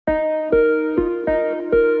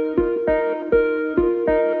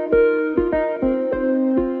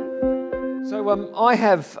I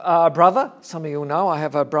have a brother. Some of you will know I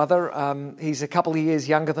have a brother. He's a couple of years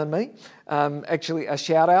younger than me. Actually, a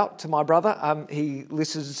shout out to my brother. He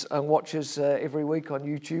listens and watches every week on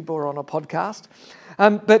YouTube or on a podcast.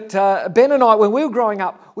 But Ben and I, when we were growing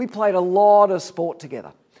up, we played a lot of sport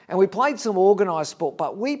together. And we played some organised sport,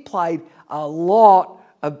 but we played a lot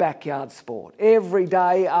of backyard sport. Every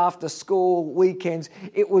day after school, weekends,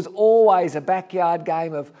 it was always a backyard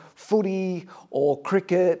game of footy or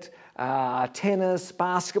cricket, tennis,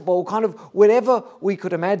 basketball, kind of whatever we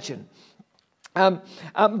could imagine.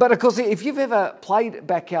 But of course, if you've ever played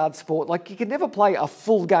backyard sport, like you could never play a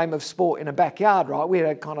full game of sport in a backyard, right? We had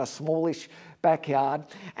a kind of smallish backyard.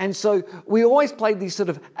 And so we always played these sort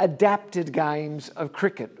of adapted games of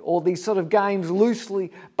cricket, or these sort of games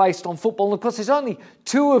loosely based on football. And of course, there's only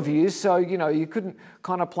two of you, so, you know, you couldn't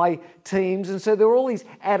kind of play teams. And so there were all these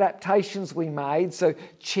adaptations we made. So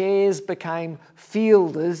chairs became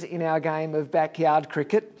fielders in our game of backyard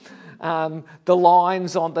cricket.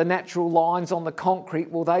 The natural lines on the concrete,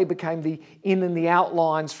 well, they became the in and the out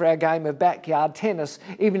lines for our game of backyard tennis,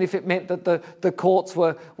 even if it meant that the courts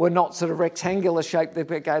were not sort of rectangular shaped,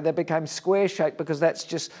 they became square shaped because that's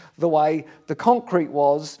just the way the concrete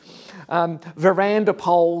was. Veranda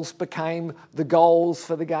poles became the goals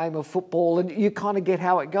for the game of football, and you kind of get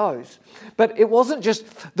how it goes. But it wasn't just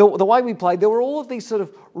the way we played, there were all of these sort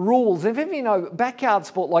of rules. And if you know, backyard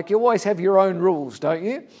sport, like you always have your own rules, don't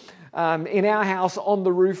you? In our house, on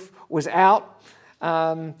the roof was out,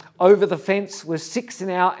 over the fence was 6 and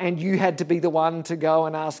out, and you had to be the one to go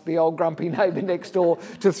and ask the old grumpy neighbour next door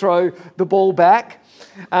to throw the ball back.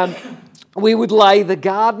 We would lay the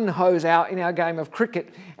garden hose out in our game of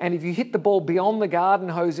cricket, and if you hit the ball beyond the garden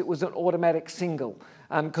hose, it was an automatic single.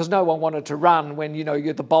 Because no one wanted to run when, you know,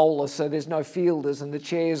 you're the bowler, so there's no fielders, and the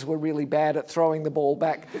chairs were really bad at throwing the ball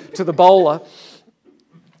back to the bowler.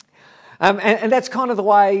 And that's kind of the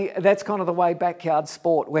way backyard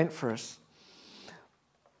sport went for us.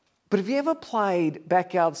 But have you ever played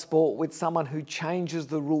backyard sport with someone who changes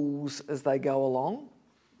the rules as they go along?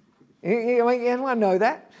 Anyone know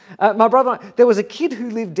that? My brother, there was a kid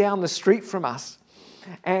who lived down the street from us,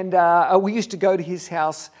 and we used to go to his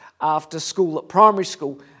house after school at primary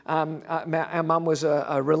school. Our mum was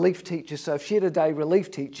a relief teacher, so if she had a day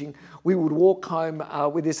relief teaching, we would walk home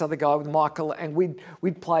with this other guy, with Michael, and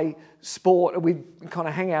we'd play sport, and we'd kind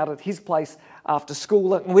of hang out at his place after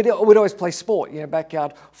school, and we'd always play sport, you know,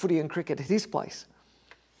 backyard footy and cricket at his place.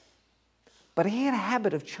 But he had a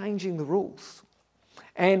habit of changing the rules,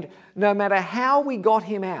 and no matter how we got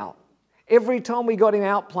him out, every time we got him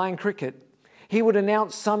out playing cricket, he would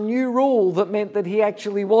announce some new rule that meant that he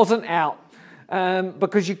actually wasn't out.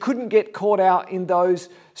 Because you couldn't get caught out in those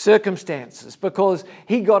circumstances, because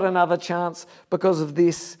he got another chance because of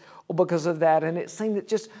this or because of that. And it seemed that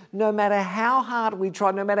just no matter how hard we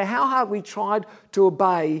tried to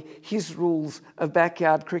obey his rules of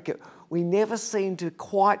backyard cricket, we never seemed to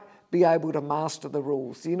quite be able to master the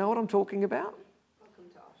rules. Do you know what I'm talking about?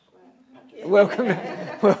 Welcome to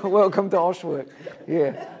Oshwork. Welcome to Oshwork.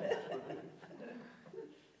 Yeah.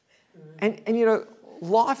 And you know,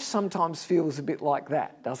 life sometimes feels a bit like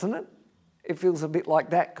that, doesn't it? It feels a bit like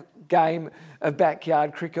that game of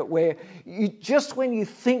backyard cricket where just when you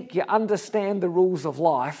think you understand the rules of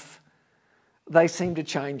life, they seem to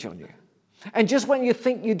change on you. And just when you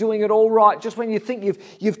think you're doing it all right, just when you think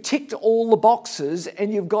you've ticked all the boxes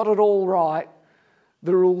and you've got it all right,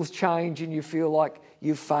 the rules change and you feel like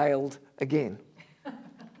you've failed again.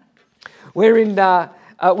 We're in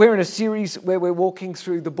a series where we're walking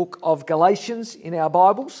through the book of Galations in our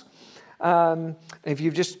Bibles. If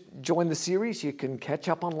you've just joined the series, you can catch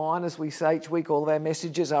up online, as we say each week. All of our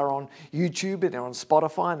messages are on YouTube, and they're on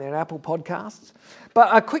Spotify, and they're on Apple Podcasts.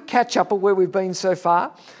 But a quick catch-up of where we've been so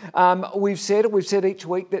far. We've said each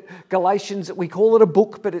week that Galations, we call it a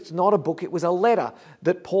book, but it's not a book. It was a letter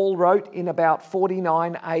that Paul wrote in about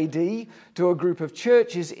 49 AD to a group of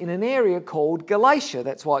churches in an area called Galatia.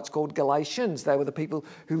 That's why it's called Galatians. They were the people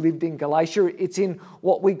who lived in Galatia. It's in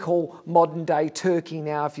what we call modern-day Turkey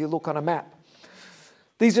now, if you look on a map.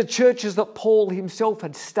 These are churches that Paul himself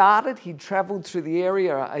had started. He'd travelled through the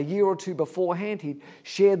area a year or two beforehand. He'd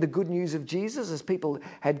shared the good news of Jesus as people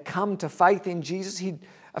had come to faith in Jesus. He'd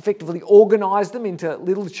effectively organised them into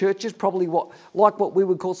little churches, probably like what we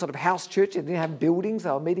would call sort of house church. They didn't have buildings.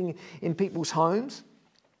 They were meeting in people's homes.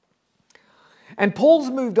 And Paul's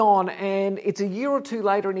moved on, and it's a year or two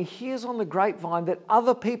later, and he hears on the grapevine that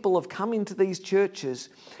other people have come into these churches,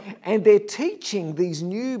 and they're teaching these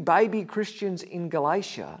new baby Christians in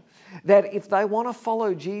Galatia that if they want to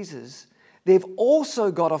follow Jesus, they've also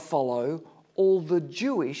got to follow all the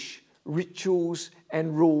Jewish rituals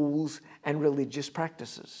and rules and religious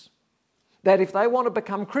practices. That if they want to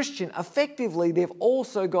become Christian, effectively they've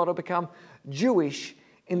also got to become Jewish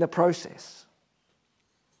in the process.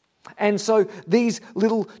 And so these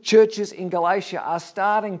little churches in Galatia are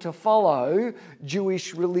starting to follow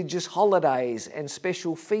Jewish religious holidays and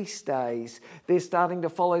special feast days. They're starting to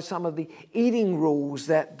follow some of the eating rules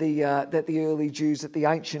that the early Jews, that the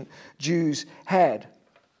ancient Jews had.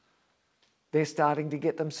 They're starting to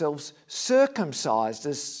get themselves circumcised.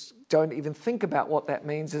 Don't even think about what that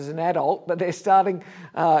means as an adult, but they're starting,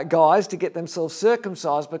 guys, to get themselves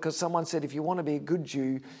circumcised because someone said, if you want to be a good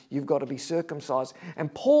Jew, you've got to be circumcised.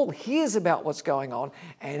 And Paul hears about what's going on,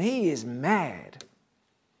 and he is mad.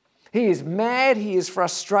 He is mad, he is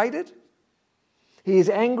frustrated, he is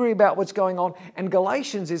angry about what's going on, and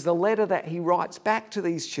Galatians is the letter that he writes back to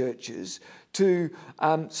these churches to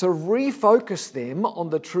sort of refocus them on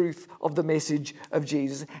the truth of the message of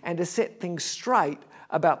Jesus and to set things straight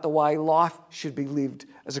about the way life should be lived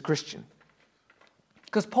as a Christian.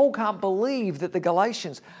 Because Paul can't believe that the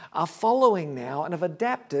Galatians are following now and have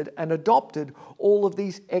adapted and adopted all of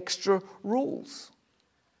these extra rules.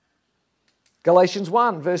 Galatians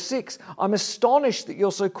 1 verse 6, I'm astonished that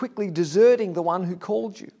you're so quickly deserting the one who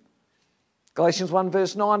called you. Galatians 1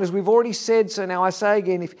 verse 9, as we've already said, so now I say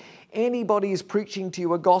again, if anybody is preaching to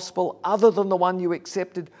you a gospel other than the one you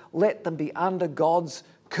accepted, let them be under God's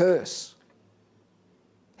curse.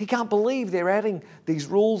 He can't believe they're adding these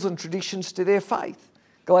rules and traditions to their faith.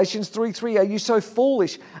 Galatians 3:3, are you so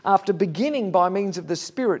foolish? After beginning by means of the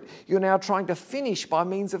Spirit, you're now trying to finish by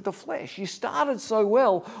means of the flesh. You started so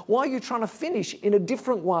well, why are you trying to finish in a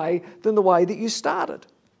different way than the way that you started?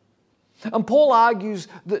 And Paul argues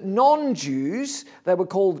that non-Jews, they were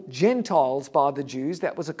called Gentiles by the Jews.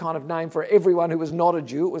 That was a kind of name for everyone who was not a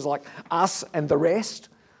Jew. It was like us and the rest.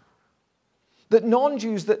 That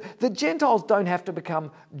non-Jews, that Gentiles don't have to become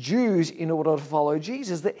Jews in order to follow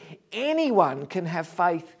Jesus, that anyone can have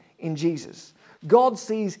faith in Jesus. God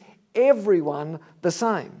sees everyone the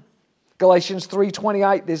same. Galatians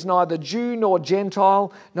 3:28, there's neither Jew nor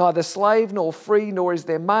Gentile, neither slave nor free, nor is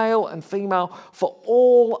there male and female, for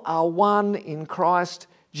all are one in Christ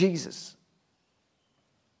Jesus.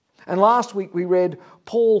 And last week we read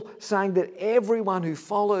Paul saying that everyone who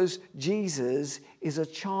follows Jesus is a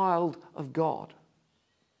child of God.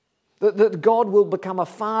 That God will become a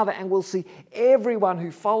father and will see everyone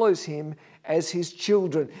who follows him as his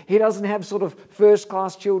children. He doesn't have sort of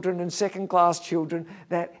first-class children and second-class children,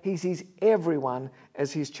 that he sees everyone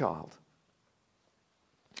as his child.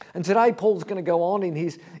 And today Paul's going to go on in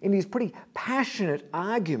his pretty passionate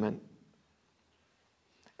argument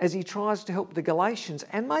as he tries to help the Galatians,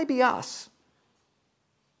 and maybe us,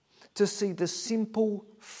 to see the simple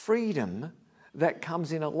freedom that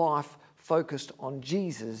comes in a life focused on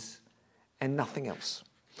Jesus and nothing else.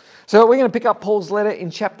 So we're going to pick up Paul's letter in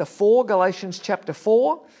chapter 4, Galatians chapter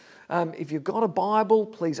 4. If you've got a Bible,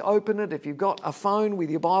 please open it. If you've got a phone with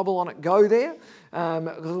your Bible on it, go there.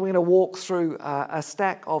 Because we're going to walk through a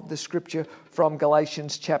stack of the scripture from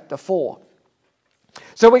Galatians chapter 4.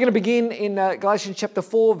 So we're going to begin in Galatians chapter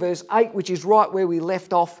 4, verse 8, which is right where we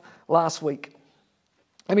left off last week.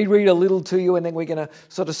 Let me read a little to you and then we're going to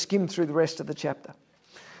sort of skim through the rest of the chapter.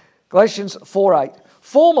 Galatians 4:8.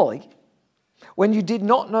 Formerly, when you did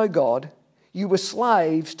not know God, you were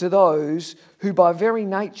slaves to those who by very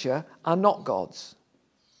nature are not gods.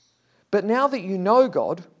 But now that you know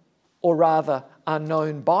God, or rather are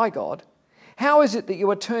known by God, how is it that you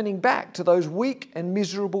are turning back to those weak and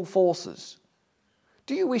miserable forces?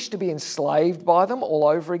 Do you wish to be enslaved by them all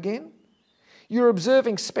over again? You're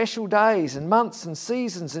observing special days and months and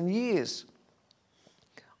seasons and years.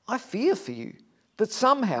 I fear for you that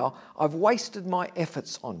somehow I've wasted my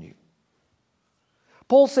efforts on you.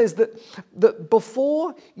 Paul says that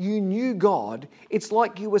before you knew God, it's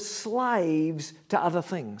like you were slaves to other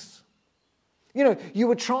things. You know, you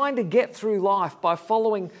were trying to get through life by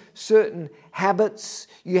following certain habits.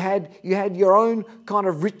 You had your own kind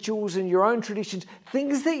of rituals and your own traditions,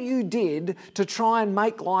 things that you did to try and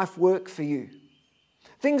make life work for you.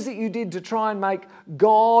 Things that you did to try and make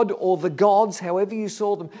God or the gods, however you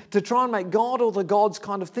saw them, to try and make God or the gods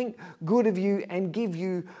kind of think good of you and give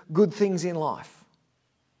you good things in life.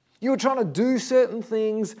 You were trying to do certain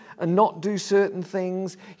things and not do certain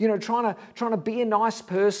things. You know, trying to be a nice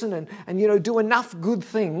person and you know, do enough good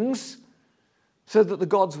things so that the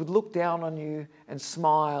gods would look down on you and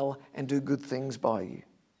smile and do good things by you.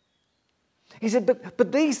 He said,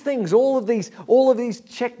 but these things, all of these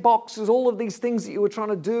check boxes, all of these things that you were trying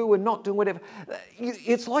to do and not doing, whatever,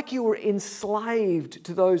 it's like you were enslaved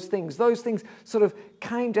to those things. Those things sort of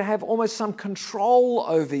came to have almost some control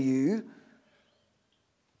over you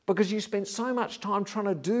because you spent so much time trying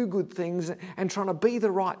to do good things and trying to be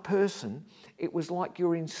the right person. It was like you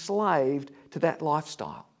were enslaved to that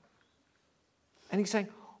lifestyle. And he's saying,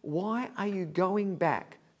 why are you going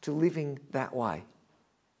back to living that way?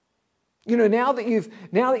 You know, now that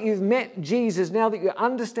you've met Jesus, now that you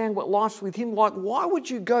understand what life's with him like, why would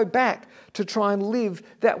you go back to try and live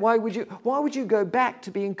that way? Why would you go back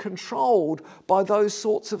to being controlled by those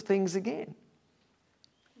sorts of things again?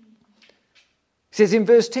 It says in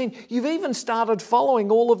verse 10, you've even started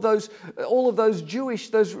following all of those Jewish,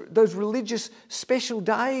 those religious special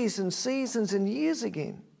days and seasons and years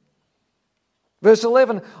again. Verse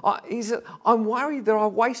 11, he said, I'm worried that I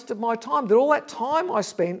wasted my time, that all that time I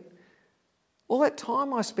spent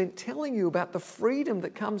telling you about the freedom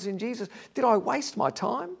that comes in Jesus, did I waste my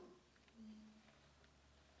time?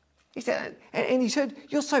 He said, and he said,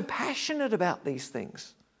 you're so passionate about these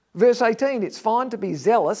things. Verse 18, it's fine to be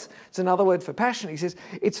zealous. It's another word for passion. He says,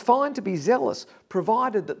 it's fine to be zealous,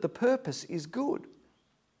 provided that the purpose is good.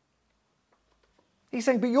 He's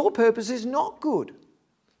saying, but your purpose is not good.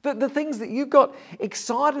 The things that you've got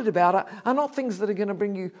excited about are not things that are going to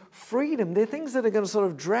bring you freedom. They're things that are going to sort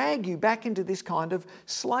of drag you back into this kind of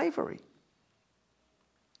slavery.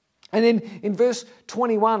 And then in verse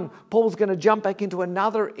 21, Paul's going to jump back into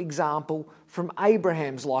another example from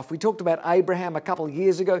Abraham's life. We talked about Abraham a couple of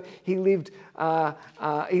years ago. He lived a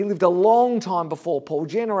long time before Paul,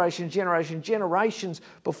 generations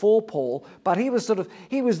before Paul. But he was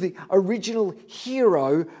the original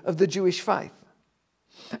hero of the Jewish faith.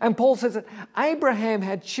 And Paul says that Abraham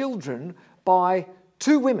had children by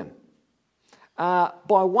two women. By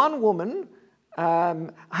one woman,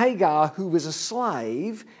 Hagar, who was a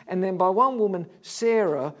slave, and then by one woman,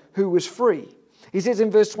 Sarah, who was free. He says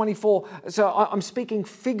in verse 24, so I'm speaking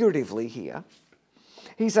figuratively here.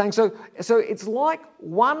 He's saying, so it's like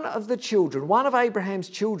one of Abraham's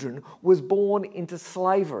children was born into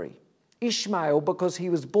slavery. Ishmael, because he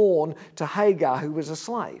was born to Hagar, who was a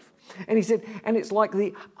slave. And he said, and it's like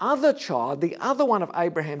the other one of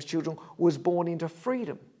Abraham's children was born into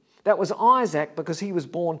freedom. That was Isaac, because he was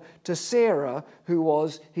born to Sarah, who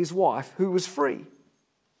was his wife, who was free.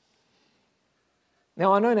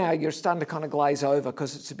 Now, I know now you're starting to kind of glaze over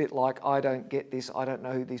because it's a bit like, I don't get this, I don't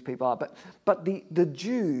know who these people are. But the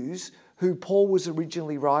Jews who Paul was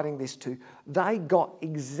originally writing this to, they got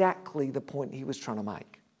exactly the point he was trying to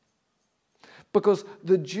make. Because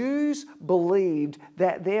the Jews believed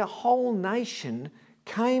that their whole nation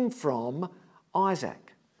came from Isaac.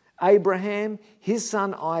 Abraham, his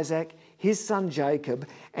son Isaac, his son Jacob,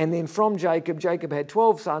 and then from Jacob had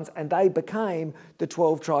 12 sons, and they became the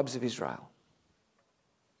 12 tribes of Israel.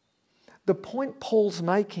 The point Paul's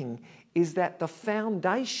making is that the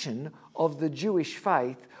foundation of the Jewish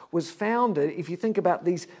faith was founded, if you think about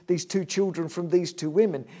these two children from these two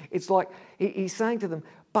women, it's like he's saying to them,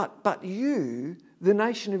 but you, the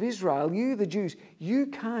nation of Israel, you, the Jews, you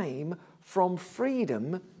came from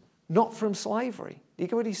freedom, not from slavery. Do you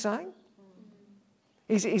get what he's saying?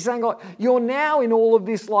 He's saying, like, you're now in all of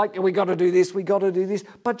this, like, we got to do this,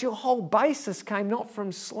 but your whole basis came not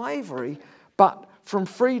from slavery, but from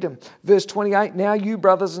freedom. Verse 28, now you,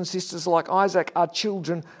 brothers and sisters like Isaac, are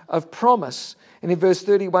children of promise. And in verse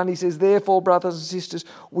 31, he says, therefore, brothers and sisters,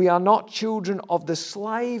 we are not children of the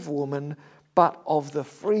slave woman, but of the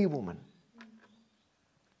free woman.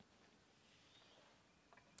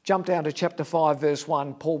 Jump down to chapter 5, verse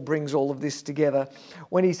 1. Paul brings all of this together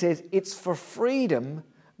when he says, it's for freedom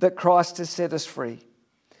that Christ has set us free.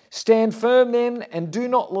 Stand firm then, and do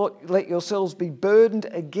not let yourselves be burdened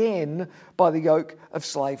again by the yoke of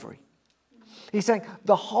slavery. He's saying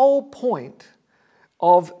the whole point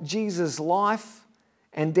of Jesus' life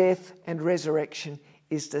and death and resurrection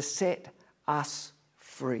is to set us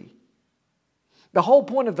free. The whole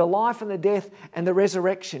point of the life and the death and the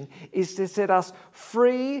resurrection is to set us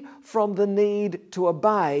free from the need to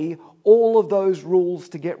obey all of those rules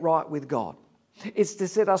to get right with God. It's to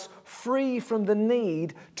set us free from the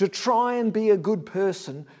need to try and be a good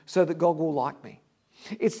person so that God will like me.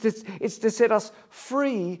 It's to set us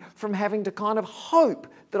free from having to kind of hope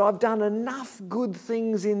that I've done enough good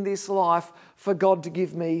things in this life for God to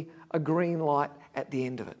give me a green light at the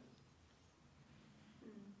end of it.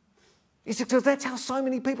 It's because that's how so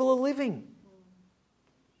many people are living.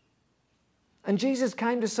 And Jesus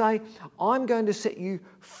came to say, I'm going to set you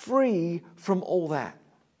free from all that.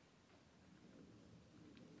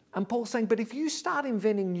 And Paul's saying, but if you start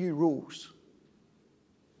inventing new rules,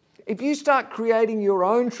 if you start creating your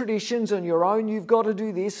own traditions and your own, you've got to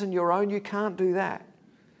do this and your own, you can't do that.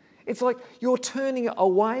 It's like you're turning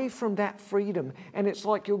away from that freedom, and it's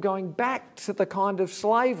like you're going back to the kind of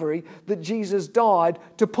slavery that Jesus died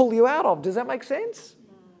to pull you out of. Does that make sense?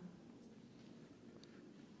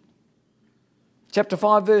 Chapter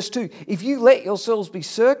 5, verse 2. If you let yourselves be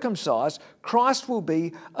circumcised, Christ will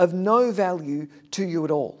be of no value to you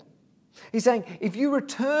at all. He's saying, if you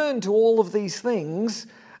return to all of these things,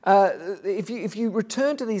 if you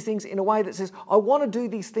return to these things in a way that says, I want to do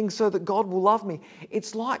these things so that God will love me,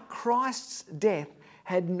 it's like Christ's death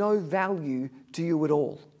had no value to you at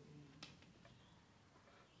all.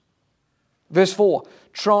 Verse 4,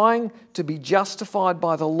 trying to be justified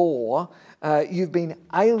by the law, you've been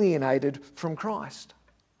alienated from Christ.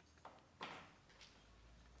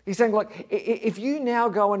 He's saying, like, if you now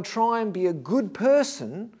go and try and be a good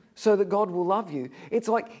person so that God will love you, it's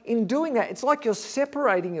like, in doing that, it's like you're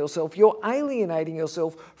separating yourself, you're alienating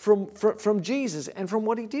yourself from Jesus and from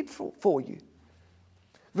what he did for you.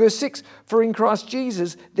 Verse 6, for in Christ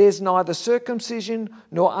Jesus there's neither circumcision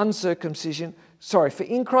nor uncircumcision. For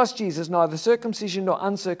in Christ Jesus neither circumcision nor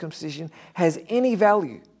uncircumcision has any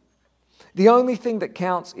value. The only thing that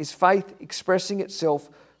counts is faith expressing itself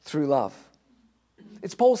through love.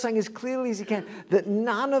 It's Paul saying as clearly as he can that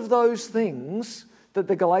none of those things that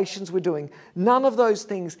the Galatians were doing, none of those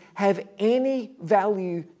things have any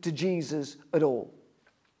value to Jesus at all.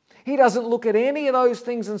 He doesn't look at any of those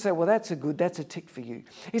things and say, well, that's a tick for you.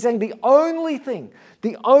 He's saying the only thing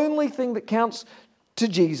that counts to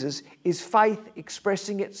Jesus is faith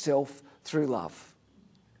expressing itself through love.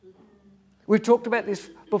 We've talked about this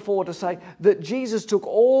before to say that Jesus took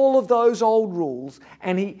all of those old rules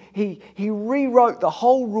and he rewrote the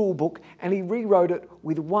whole rule book, and he rewrote it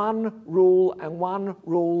with one rule and one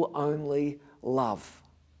rule only: love.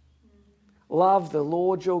 Love the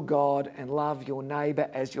Lord your God and love your neighbour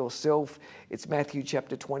as yourself. It's Matthew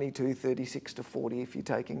chapter 22, 36 to 40 if you're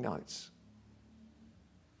taking notes.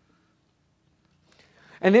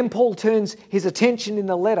 And then Paul turns his attention in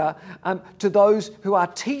the letter to those who are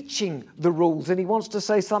teaching the rules. And he wants to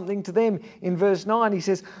say something to them in verse 9. He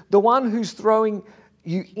says, the one who's throwing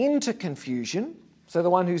you into confusion, so the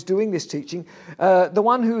one who's doing this teaching, the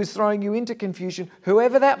one who is throwing you into confusion,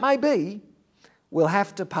 whoever that may be, will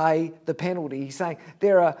have to pay the penalty. He's saying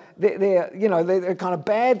there are kind of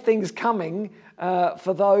bad things coming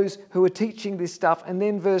for those who are teaching this stuff. And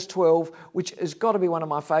then verse 12, which has got to be one of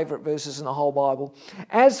my favourite verses in the whole Bible.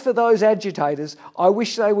 As for those agitators, I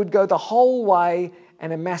wish they would go the whole way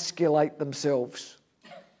and emasculate themselves.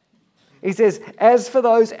 He says, as for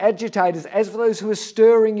those agitators, as for those who are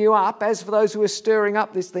stirring you up, as for those who are stirring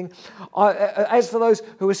up this thing, as for those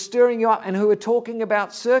who are stirring you up and who are talking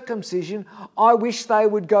about circumcision, I wish they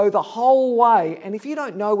would go the whole way. And if you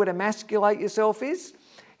don't know what emasculate yourself is,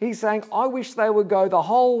 he's saying, I wish they would go the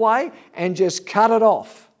whole way and just cut it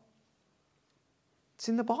off. It's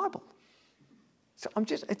in the Bible. So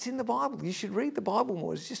it's in the Bible. You should read the Bible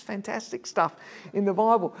more. It's just fantastic stuff in the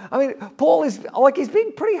Bible. I mean, Paul is like, he's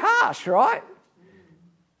being pretty harsh, right?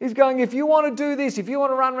 He's going, if you want to do this, if you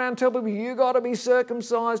want to run around and tell people you got to be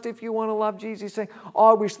circumcised if you want to love Jesus, he's saying,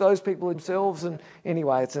 I wish those people themselves. And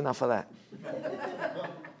anyway, it's enough of that.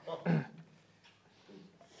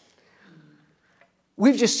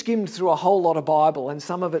 We've just skimmed through a whole lot of Bible, and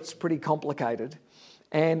some of it's pretty complicated.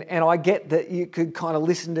 And I get that you could kind of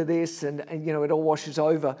listen to this and you know, it all washes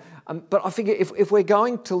over. But I figure if we're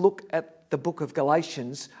going to look at the book of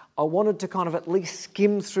Galatians, I wanted to kind of at least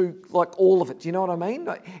skim through like all of it. Do you know what I mean?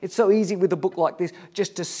 It's so easy with a book like this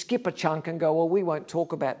just to skip a chunk and go, well, we won't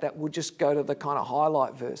talk about that. We'll just go to the kind of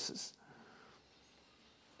highlight verses.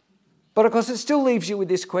 But of course, it still leaves you with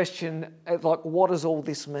this question, like, what does all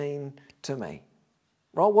this mean to me?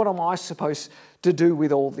 Right? What am I supposed to do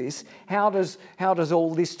with all this? How does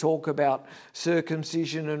all this talk about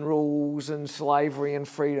circumcision and rules and slavery and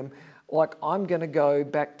freedom? Like, I'm going to go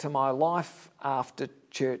back to my life after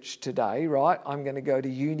church today, right? I'm going to go to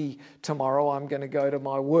uni tomorrow. I'm going to go to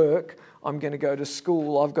my work. I'm going to go to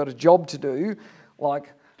school. I've got a job to do.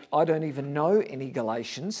 Like, I don't even know any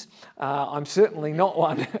Galatians. I'm certainly not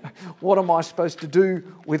one. What am I supposed to do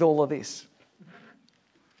with all of this?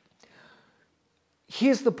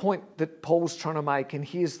 Here's the point that Paul's trying to make, and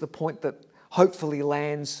here's the point that hopefully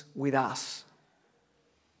lands with us,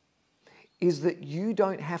 is that you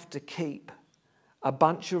don't have to keep a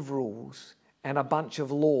bunch of rules and a bunch of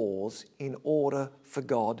laws in order for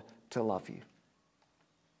God to love you.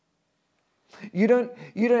 You don't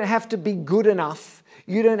have to be good enough.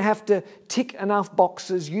 You don't have to tick enough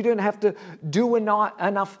boxes. You don't have to do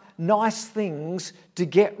enough nice things to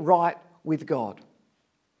get right with God.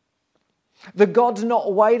 That God's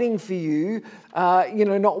not waiting for you,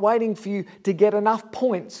 not waiting for you to get enough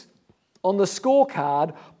points on the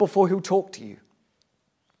scorecard before He'll talk to you.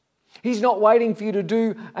 He's not waiting for you to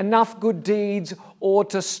do enough good deeds or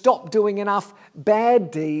to stop doing enough bad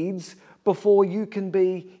deeds before you can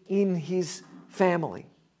be in His family.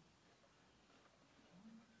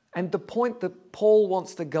 And the point that Paul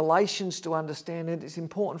wants the Galatians to understand, and it's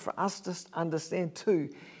important for us to understand too,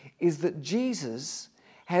 is that Jesus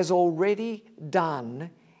has already done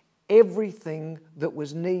everything that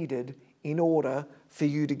was needed in order for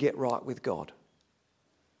you to get right with God.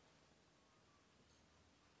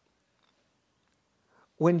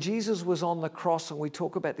 When Jesus was on the cross, and we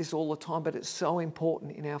talk about this all the time, but it's so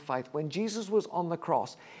important in our faith. When Jesus was on the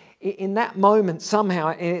cross, in that moment somehow,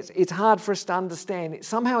 and it's hard for us to understand,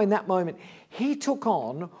 somehow in that moment, He took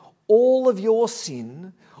on all of your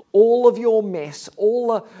sin, all of your mess,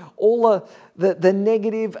 all the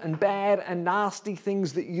negative and bad and nasty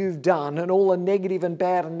things that you've done, and all the negative and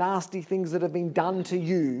bad and nasty things that have been done to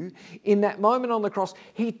you. In that moment on the cross,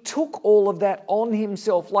 He took all of that on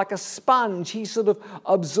Himself like a sponge. He sort of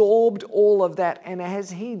absorbed all of that. And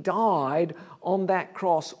as He died on that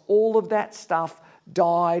cross, all of that stuff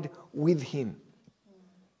died with Him.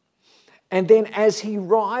 And then as He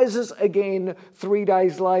rises again 3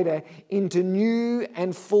 days later into new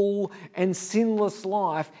and full and sinless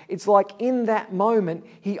life, it's like in that moment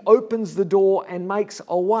He opens the door and makes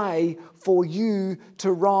a way for you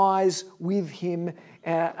to rise with Him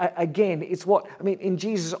again. It's in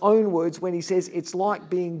Jesus' own words, when He says it's like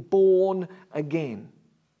being born again.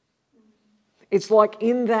 It's like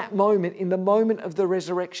in that moment, in the moment of the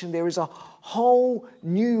resurrection, there is a whole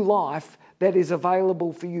new life that is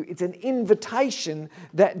available for you. It's an invitation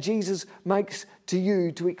that Jesus makes to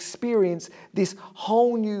you to experience this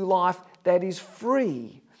whole new life that is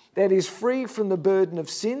free from the burden of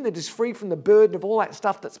sin, that is free from the burden of all that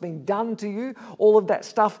stuff that's been done to you, all of that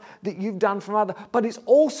stuff that you've done from others, but it's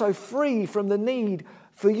also free from the need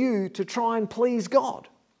for you to try and please God.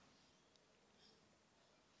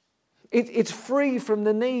 It's free from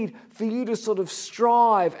the need for you to sort of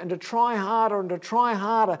strive and to try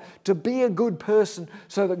harder to be a good person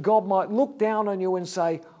so that God might look down on you and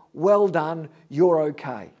say, well done, you're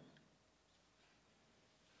okay.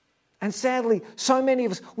 And sadly, so many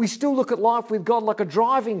of us, we still look at life with God like a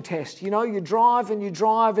driving test. You know, you drive and you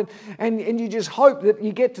just hope that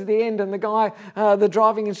you get to the end and the guy, the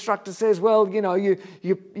driving instructor says, well,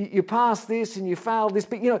 you passed this and you failed this,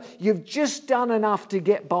 but you've just done enough to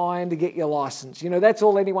get by and to get your license. That's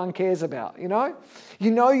all anyone cares about,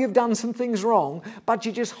 you've done some things wrong, but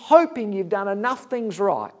you're just hoping you've done enough things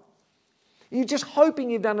right. You're just hoping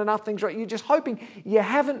you've done enough things right. You're just hoping you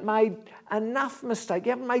haven't made enough mistakes.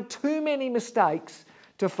 You haven't made too many mistakes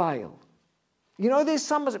to fail. There's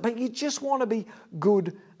some, but you just want to be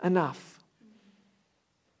good enough.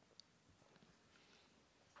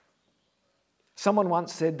 Someone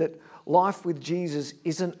once said that life with Jesus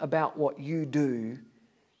isn't about what you do,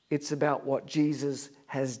 it's about what Jesus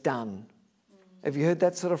has done. Have you heard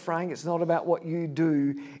that sort of phrase? It's not about what you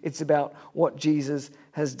do, it's about what Jesus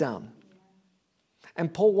has done.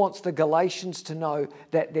 And Paul wants the Galatians to know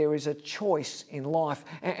that there is a choice in life,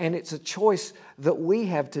 and it's a choice that we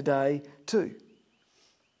have today too.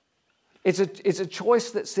 It's a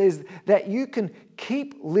choice that says that you can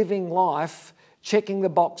keep living life, checking the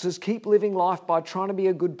boxes, keep living life by trying to be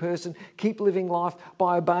a good person, keep living life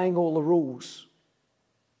by obeying all the rules.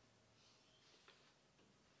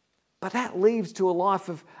 But that leads to a life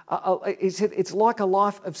of, it's like a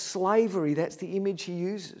life of slavery. That's the image he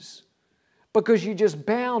uses. Because you're just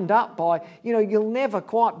bound up by, you'll never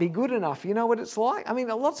quite be good enough. You know what it's like?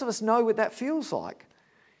 Lots of us know what that feels like.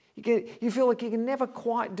 You feel like you can never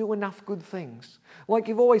quite do enough good things. Like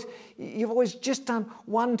you've always just done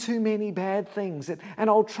one too many bad things. And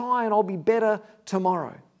I'll try and I'll be better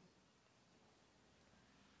tomorrow.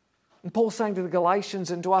 And Paul's saying to the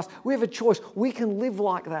Galatians and to us, we have a choice. We can live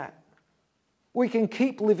like that. We can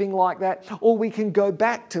keep living like that, or we can go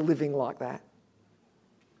back to living like that.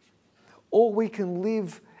 Or we can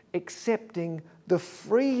live accepting the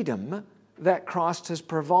freedom that Christ has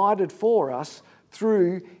provided for us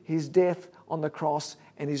through his death on the cross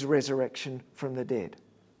and his resurrection from the dead.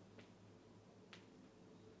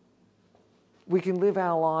 We can live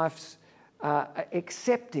our lives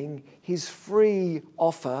accepting his free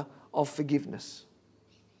offer of forgiveness.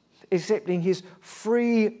 accepting his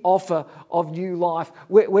free offer of new life,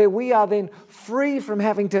 where we are then free from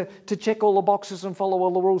having to check all the boxes and follow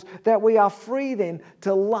all the rules, that we are free then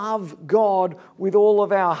to love God with all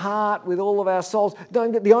of our heart, with all of our souls,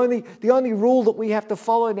 knowing that the only rule that we have to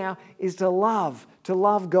follow now is to love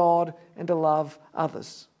God and to love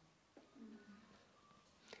others.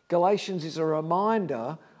 Galatians is a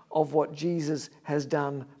reminder of what Jesus has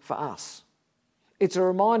done for us. It's a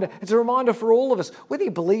reminder. It's a reminder for all of us, whether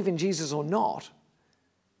you believe in Jesus or not.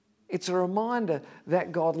 It's a reminder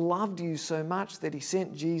that God loved you so much that he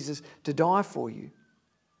sent Jesus to die for you.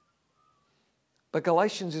 But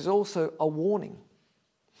Galatians is also a warning.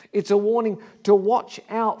 It's a warning to watch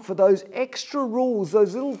out for those extra rules,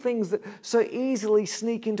 those little things that so easily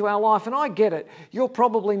sneak into our life. And I get it. You're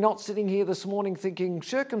probably not sitting here this morning thinking,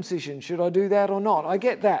 circumcision, should I do that or not? I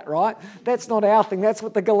get that, right? That's not our thing. That's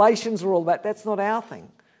what the Galatians were all about. That's not our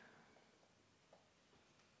thing.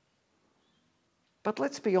 But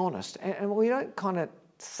let's be honest, and we don't kind of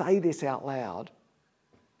say this out loud,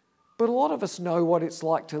 but a lot of us know what it's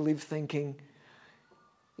like to live thinking,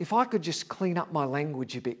 if I could just clean up my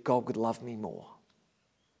language a bit, God would love me more.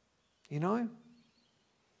 You know?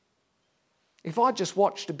 If I just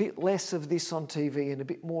watched a bit less of this on TV and a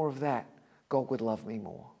bit more of that, God would love me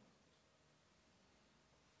more.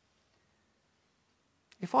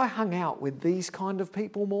 If I hung out with these kind of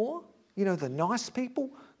people more, you know, the nice people,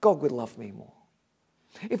 God would love me more.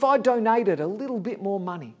 If I donated a little bit more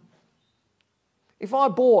money, if I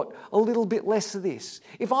bought a little bit less of this,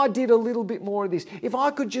 if I did a little bit more of this, if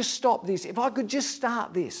I could just stop this, if I could just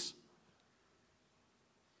start this,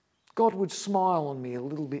 God would smile on me a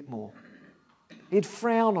little bit more. He'd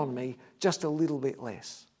frown on me just a little bit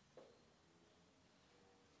less.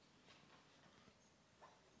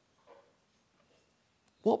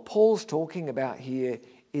 What Paul's talking about here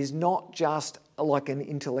is not just like an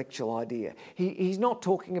intellectual idea. He's not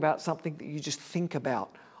talking about something that you just think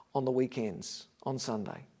about on the weekends, on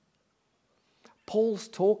Sunday. Paul's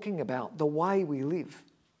talking about the way we live.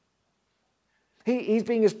 He's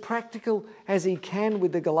being as practical as he can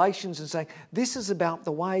with the Galatians and saying, this is about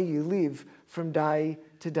the way you live from day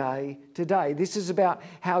to day to day. This is about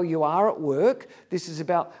how you are at work. This is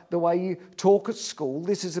about the way you talk at school.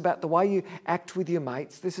 This is about the way you act with your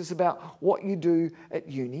mates. This is about what you do at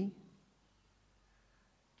uni.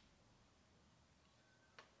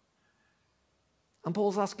 And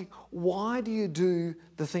Paul's asking, why do you do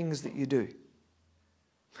the things that you do?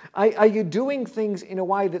 Are you doing things in a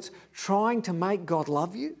way that's trying to make God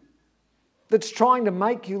love you? That's trying to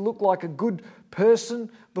make you look like a good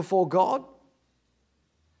person before God?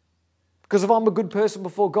 Because if I'm a good person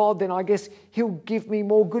before God, then I guess he'll give me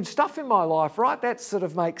more good stuff in my life, right? That sort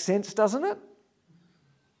of makes sense, doesn't it?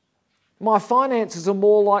 My finances are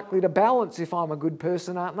more likely to balance if I'm a good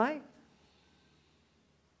person, aren't they?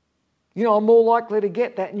 You know, I'm more likely to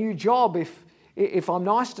get that new job if I'm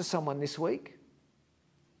nice to someone this week.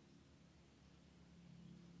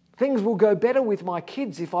 Things will go better with my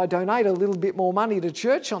kids if I donate a little bit more money to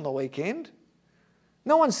church on the weekend.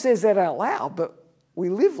 No one says that out loud, but we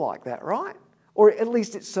live like that, right? Or at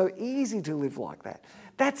least it's so easy to live like that.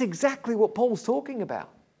 That's exactly what Paul's talking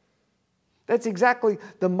about. That's exactly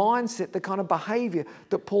the mindset, the kind of behaviour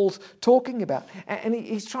that Paul's talking about. And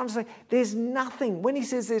he's trying to say there's nothing, when he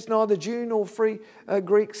says there's neither Jew nor free,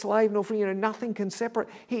 Greek, slave nor free, nothing can separate.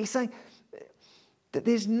 He's saying that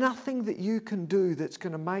there's nothing that you can do that's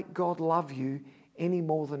going to make God love you any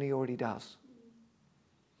more than he already does.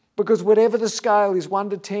 Because whatever the scale is, 1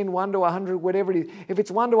 to 10, 1 to 100, whatever it is, if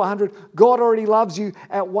it's 1 to 100, God already loves you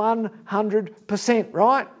at 100%,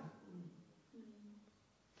 right?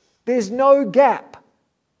 There's no gap.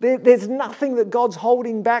 There's nothing that God's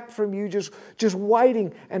holding back from you, just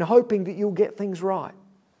waiting and hoping that you'll get things right.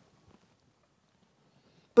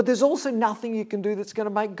 But there's also nothing you can do that's going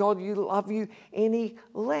to make God love you any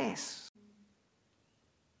less.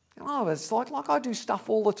 Oh, it's like I do stuff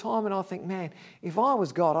all the time and I think, man, if I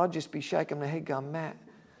was God, I'd just be shaking my head going, Matt,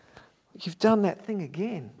 you've done that thing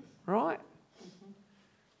again, right?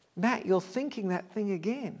 Matt, you're thinking that thing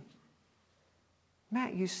again.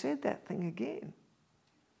 Matt, you said that thing again.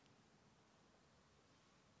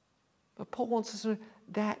 But Paul wants us to know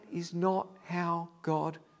that is not how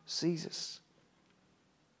God sees us.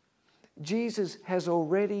 Jesus has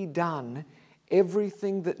already done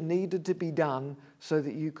everything that needed to be done so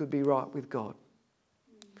that you could be right with God.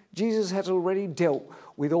 Jesus has already dealt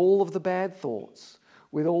with all of the bad thoughts,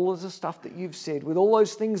 with all of the stuff that you've said, with all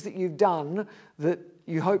those things that you've done that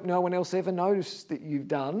you hope no one else ever noticed that you've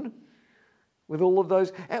done, with all of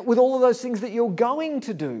those things that you're going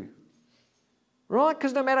to do, right?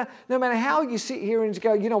 Because no matter how you sit here and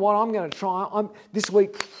go, you know what, I'm going to try. This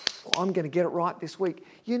week, I'm going to get it right this week.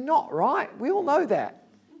 You're not, right? We all know that.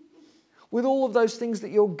 With all of those things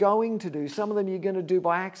that you're going to do, some of them you're going to do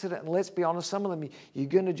by accident, and let's be honest, some of them you're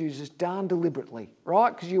going to do just darn deliberately,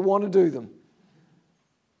 right? Because you want to do them.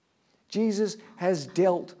 Jesus has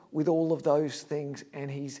dealt with all of those things,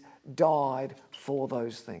 and he's died for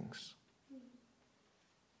those things.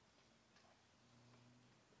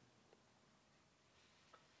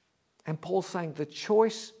 And Paul's saying the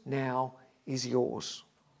choice now is yours.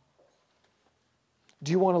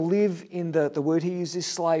 Do you want to live in the word he uses,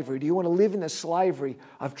 slavery? Do you want to live in the slavery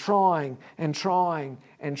of trying and trying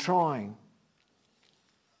and trying?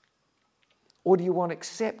 Or do you want to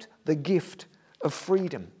accept the gift of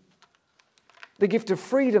freedom? The gift of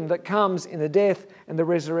freedom that comes in the death and the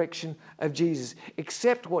resurrection of Jesus.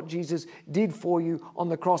 Accept what Jesus did for you on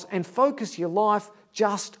the cross and focus your life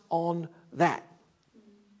just on that.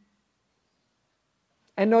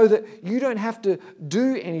 And know that you don't have to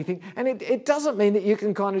do anything. And it doesn't mean that you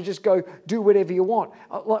can kind of just go do whatever you want.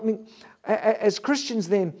 I mean, as Christians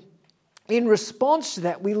then, in response to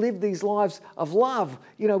that, we live these lives of love.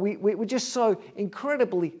 You know, we're just so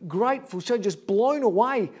incredibly grateful, so just blown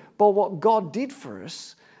away by what God did for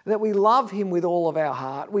us, that we love him with all of our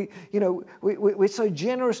heart. We're so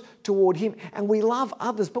generous toward him, and we love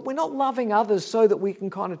others, but we're not loving others so that we can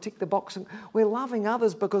kind of tick the box. And we're loving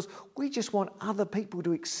others because we just want other people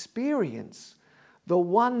to experience the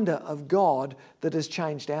wonder of God that has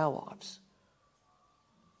changed our lives.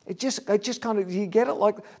 It just kind of, you get it?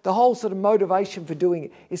 Like the whole sort of motivation for doing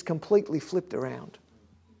it is completely flipped around.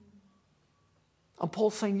 And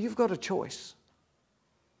Paul's saying, you've got a choice.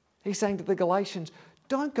 He's saying to the Galatians,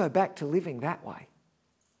 don't go back to living that way.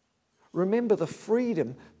 Remember the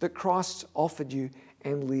freedom that Christ's offered you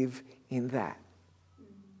and live in that.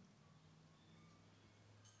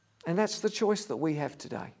 And that's the choice that we have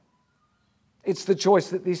today. It's the choice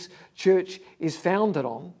that this church is founded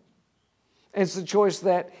on. And it's the choice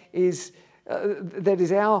that is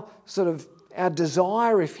our sort of our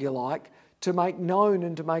desire, if you like, to make known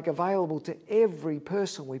and to make available to every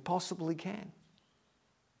person we possibly can.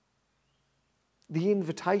 The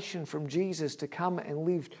invitation from Jesus to come and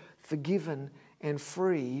live forgiven and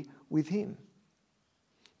free with him.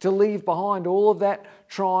 To leave behind all of that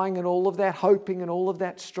trying and all of that hoping and all of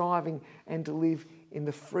that striving, and to live in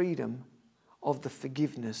the freedom of the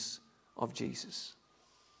forgiveness of Jesus.